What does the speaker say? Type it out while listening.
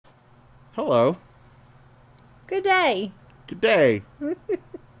Hello. Good day. Good day.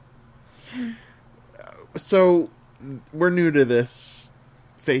 So, we're new to this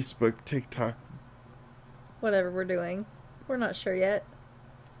Facebook, TikTok, Whatever we're doing. We're not sure yet.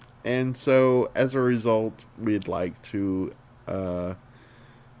 and so as a result, we'd like to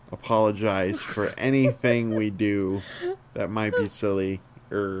apologize for anything we do that might be silly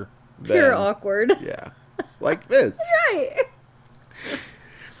or Pure awkward. yeah, like this. Right.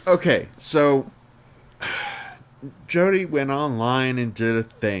 Okay, so Jody went online and did a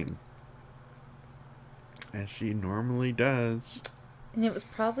thing, as she normally does. And it was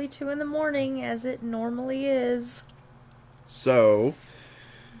probably 2 in the morning, as it normally is. So,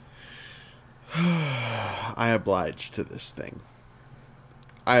 I obliged to this thing.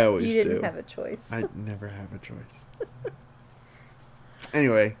 I always do. You didn't have a choice. I never have a choice.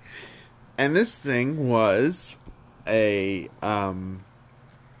 Anyway, and this thing was a,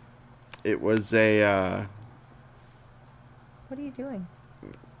 it was a, What are you doing?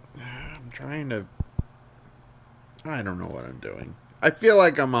 I'm trying to, I don't know what I'm doing. I feel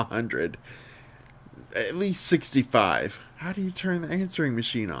like I'm 100. At least 65. How do you turn the answering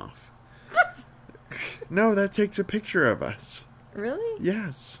machine off? No, that takes a picture of us. Really?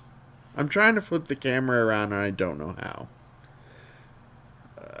 Yes. I'm trying to flip the camera around and I don't know how.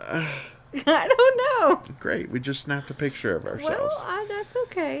 I don't know. Great, we just snapped a picture of ourselves. Well, that's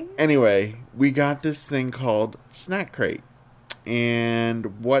okay. Anyway, we got this thing called Snack Crate.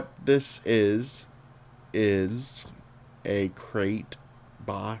 And what this is a crate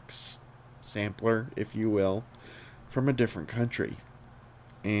box sampler, if you will, from a different country.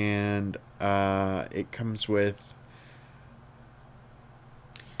 And it comes with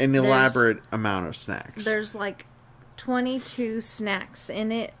an elaborate amount of snacks. There's like 22 snacks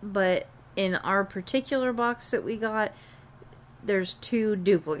in it, but in our particular box that we got, there's 2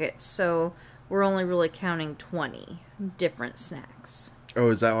 duplicates, so we're only really counting 20 different snacks. Oh,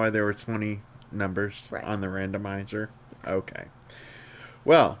 is that why there were 20 numbers Right. on the randomizer? Okay.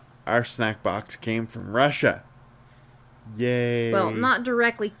 Well, our snack box came from Russia. Yay. Well, not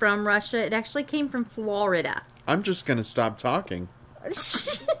directly from Russia. It actually came from Florida. I'm just going to stop talking.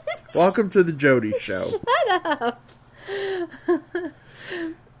 Welcome to the Jody Show. Shut up.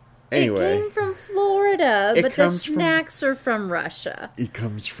 Anyway. It came from Florida, It but the comes from- snacks are from Russia. It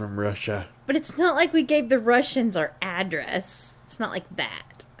comes from Russia. But it's not like we gave the Russians our address. It's not like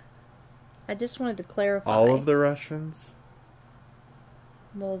that. I just wanted to clarify. All of the Russians?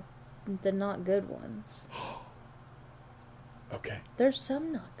 Well, the not good ones. Okay. There's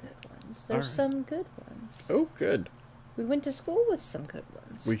some not good ones. There's All right. some good ones. Oh, good. We went to school with some good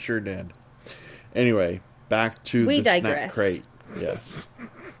ones. We sure did. Anyway, back to We the digress. snack crate. Yes.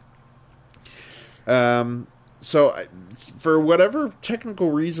 So, for whatever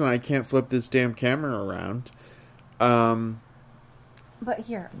technical reason, I can't flip this damn camera around. But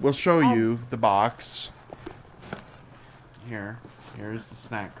here. We'll show you the box. Here's the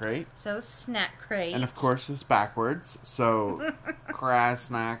snack crate. So, snack crate. And of course, it's backwards. So,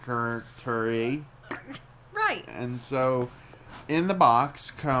 Krasnacker Turi. Right. And so, in the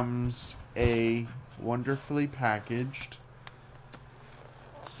box comes a wonderfully packaged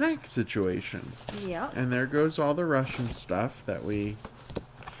snack situation. Yep. And there goes all the Russian stuff that we...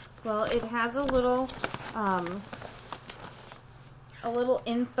 Well, it has a little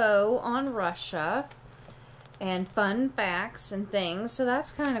info on Russia and fun facts and things, so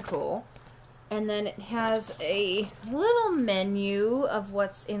that's kind of cool. And then it has a little menu of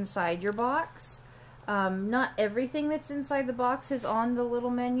what's inside your box. Not everything that's inside the box is on the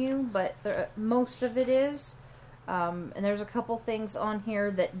little menu, but most of it is. And there's a couple things on here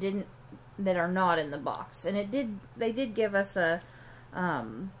that are not in the box. And they did give us a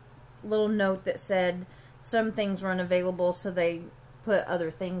little note that said some things were unavailable, so they put other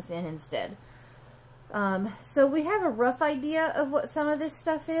things in instead. So we have a rough idea of what some of this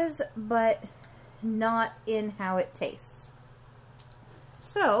stuff is, but not in how it tastes.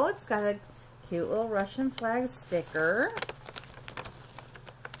 So it's got a cute little Russian flag sticker.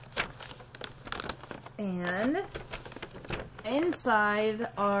 And inside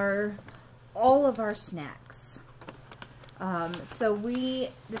are all of our snacks. So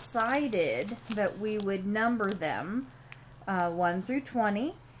we decided that we would number them 1 through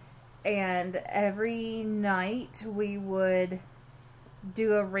 20, and every night we would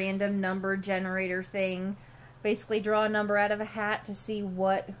do a random number generator thing, basically draw a number out of a hat to see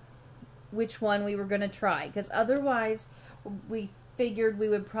which one we were going to try, because otherwise we figured we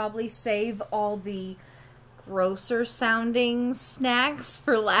would probably save all the grosser sounding snacks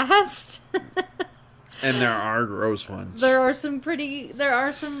for last. And there are gross ones. There are some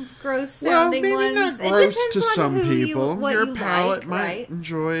gross sounding maybe ones. not It gross depends to on some who people. what Your you palate like, might right?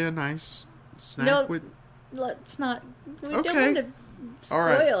 enjoy a nice snack No, with. let's not. We don't Okay. want to spoil All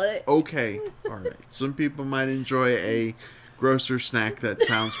right. it. Okay. All right. Some people might enjoy a grosser snack that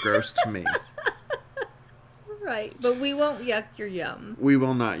sounds gross to me. Right, but we won't yuck your yum. We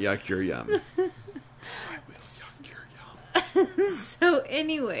will not yuck your yum. I will yuck your yum. So,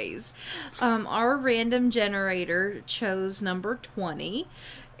 anyways, our random generator chose number 20.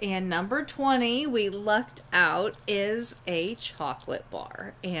 And number 20 we lucked out is a chocolate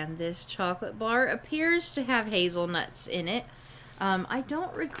bar. And this chocolate bar appears to have hazelnuts in it. I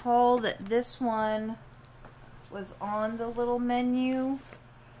don't recall that this one was on the little menu.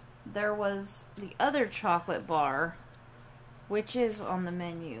 There was the other chocolate bar, which is on the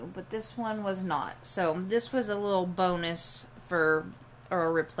menu, but this one was not. So this was a little bonus or a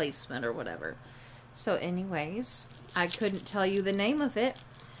replacement or whatever. So anyways, I couldn't tell you the name of it,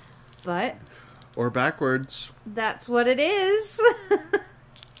 but... Or backwards. That's what it is.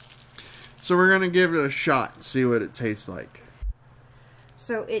 So we're going to give it a shot, see what it tastes like.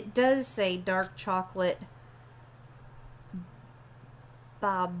 So it does say dark chocolate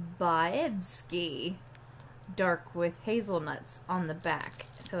Babaevsky, dark with hazelnuts on the back.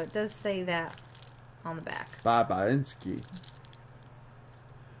 So it does say that on the back. Babaevsky.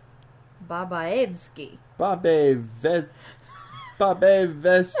 Babaevsky. Babevesky.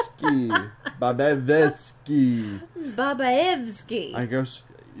 Babevesky. Babaevsky. I guess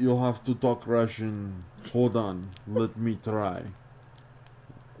you'll have to talk Russian. Hold on. Let me try.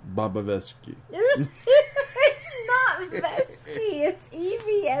 Babavesky. It's not Vesky. It's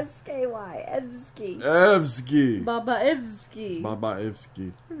Evsky. Evsky. Evsky. Babaevsky.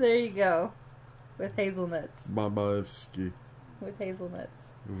 Babaevsky. There you go. With hazelnuts. Babaevsky. With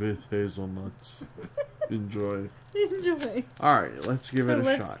hazelnuts. With hazelnuts. Enjoy. Enjoy. Alright, let's give it a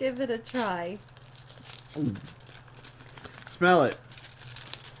let's shot. give it a try. Smell it.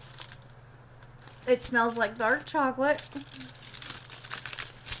 It smells like dark chocolate.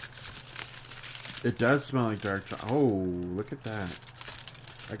 It does smell like dark chocolate. Oh, look at that.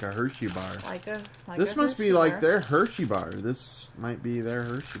 Like a Hershey bar. This must be like their Hershey bar. This might be their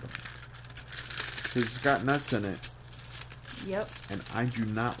Hershey bar. 'Cause it's got nuts in it. Yep. And I do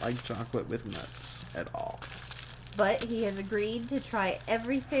not like chocolate with nuts at all. But he has agreed to try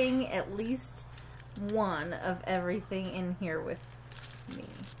everything, at least one of everything in here with me.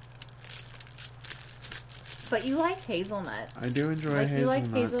 But you like hazelnuts. I do enjoy hazelnuts. You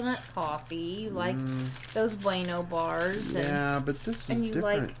like hazelnut coffee. You like those Bueno bars. And, yeah, but this is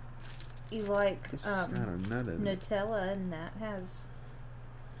different. You like This has got a nut in it. Nutella, and that has...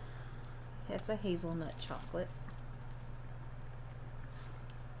 It's a hazelnut chocolate.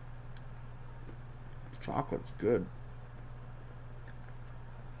 Chocolate's good.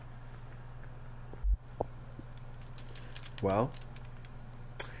 Well,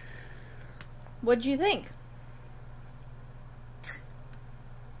 What'd you think?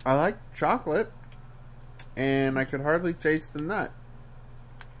 I like chocolate, and I could hardly taste the nut.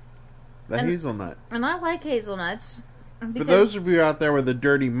 The hazelnut. And I like hazelnuts. For those of you out there with a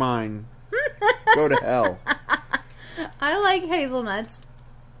dirty mind, go to hell. I like hazelnuts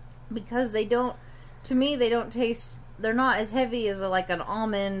because they don't, to me, they don't taste, they're not as heavy as like an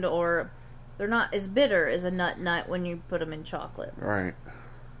almond, or they're not as bitter as a nut when you put them in chocolate. Right.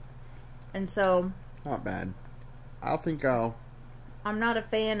 And so... Not bad. I'm not a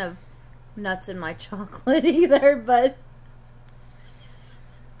fan of nuts in my chocolate either, but...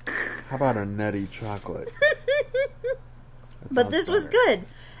 How about a nutty chocolate? But this was good.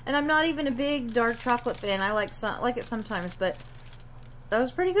 And I'm not even a big dark chocolate fan. I like it sometimes, but that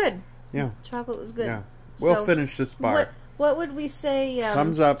was pretty good. Yeah. Chocolate was good. Yeah. We'll finish this bar. What would we say?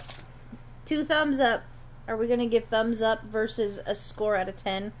 Thumbs up. 2 thumbs up. Are we going to give thumbs up versus a score out of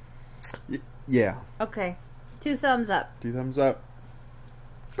 10? Yeah. Okay. 2 thumbs up. 2 thumbs up.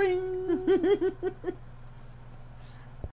 Bing.